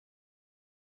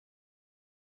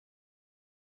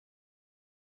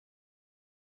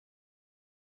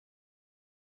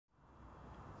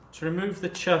To remove the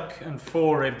chuck and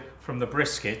forerib from the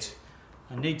brisket,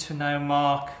 I need to now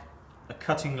mark a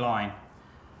cutting line.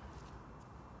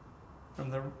 From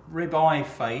the rib eye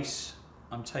face,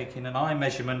 I'm taking an eye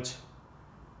measurement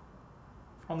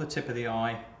from the tip of the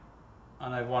eye,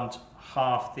 and I want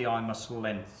half the eye muscle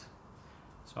length.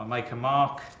 So I make a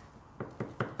mark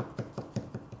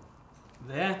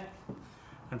there,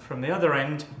 and from the other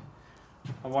end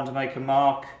I want to make a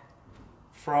mark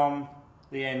from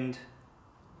the end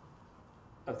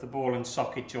of the ball and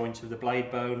socket joint of the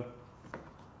blade bone,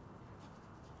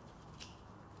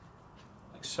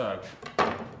 like so.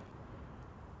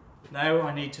 Now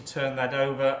I need to turn that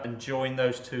over and join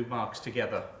those two marks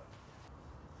together.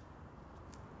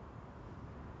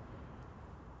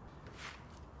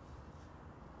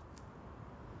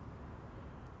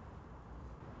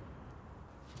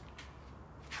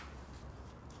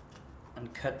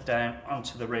 And cut down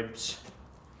onto the ribs.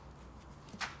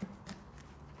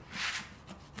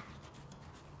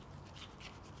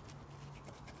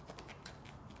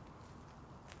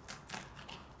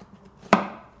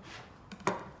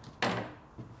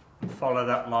 And follow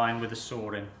that line with the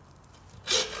saw in.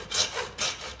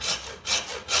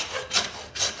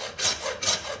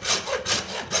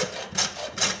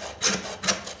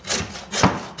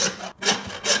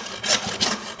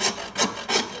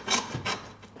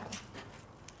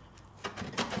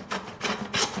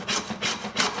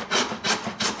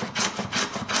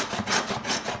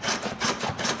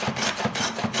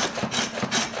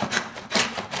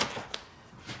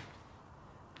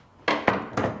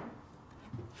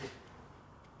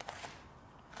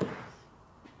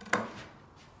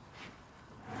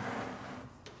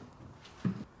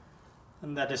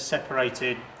 And that has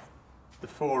separated the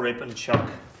forerib and chuck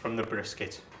from the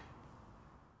brisket.